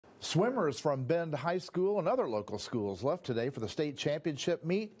Swimmers from Bend High School and other local schools left today for the state championship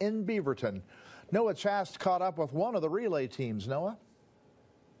meet in Beaverton. Noah Chast caught up with one of the relay teams. Noah?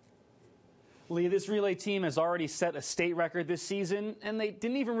 Lee, this relay team has already set a state record this season, and they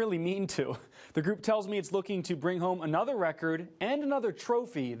didn't even really mean to. The group tells me it's looking to bring home another record and another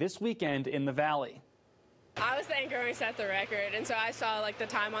trophy this weekend in the Valley. I was the anchor when we set the record, and so I saw the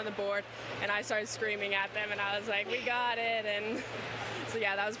time on the board, and I started screaming at them, and I was like, we got it, and so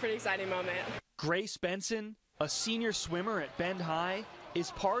yeah, that was a pretty exciting moment. Grace Benson, a senior swimmer at Bend High,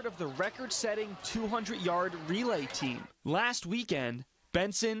 is part of the record-setting 200-yard relay team. Last weekend,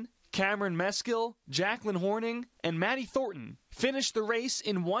 Benson, Cameron Meskill, Jacqueline Horning, and Maddie Thornton finished the race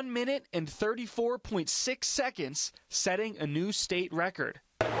in 1 minute and 34.6 seconds, setting a new state record.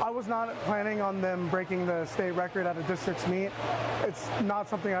 I was not planning on them breaking the state record at a districts meet. It's not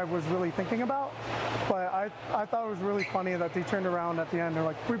something I was really thinking about, but I thought it was really funny that they turned around at the end. They're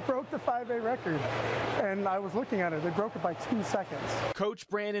like, we broke the 5A record. And I was looking at it. They broke it by 2 seconds. Coach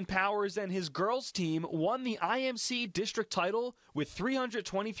Brandon Powers and his girls team won the IMC district title with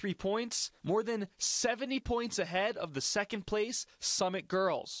 323 points, more than 70 points ahead of the second place Summit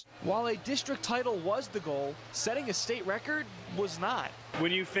girls. While a district title was the goal, setting a state record was not.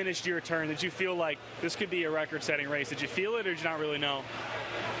 When you finished your turn, did you feel like this could be a record-setting race? Did you feel it, or did you not really know?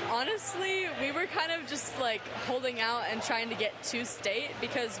 Honestly, we were kind of just holding out and trying to get to state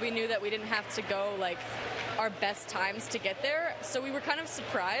because we knew that we didn't have to go our best times to get there. So we were kind of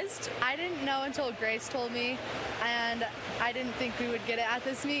surprised. I didn't know until Grace told me, and I didn't think we would get it at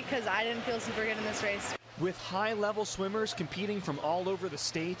this meet because I didn't feel super good in this race. With high-level swimmers competing from all over the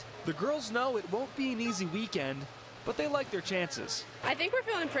state, the girls know it won't be an easy weekend, but they like their chances. I think we're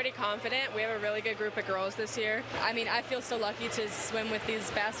feeling pretty confident. We have a really good group of girls this year. I mean, I feel so lucky to swim with these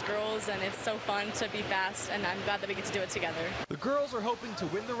fast girls, and it's so fun to be fast, and I'm glad that we get to do it together. The girls are hoping to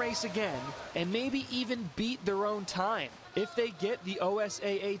win the race again and maybe even beat their own time. If they get the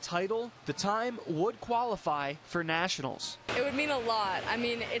OSAA title, the time would qualify for nationals. It would mean a lot. I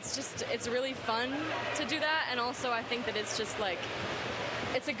mean, it's really fun to do that, and also I think that it's just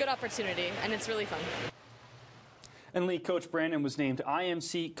it's a good opportunity, and it's really fun. And Lee, Coach Brandon was named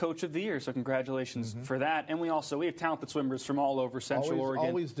IMC Coach of the Year, so congratulations for that. And we have talented swimmers from all over Central Oregon.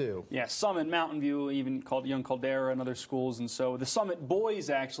 Always do. Yeah, Summit, Mountain View, even called Young Caldera and other schools. And so the Summit boys,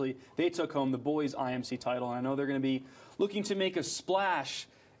 actually, they took home the boys IMC title. And I know they're going to be looking to make a splash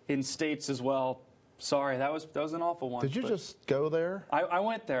in states as well. Sorry, that was an awful one. Did you just go there? I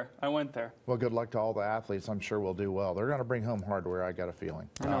went there. I went there. Well, good luck to all the athletes. I'm sure we'll do well. They're going to bring home hardware, I got a feeling.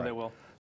 I know they will.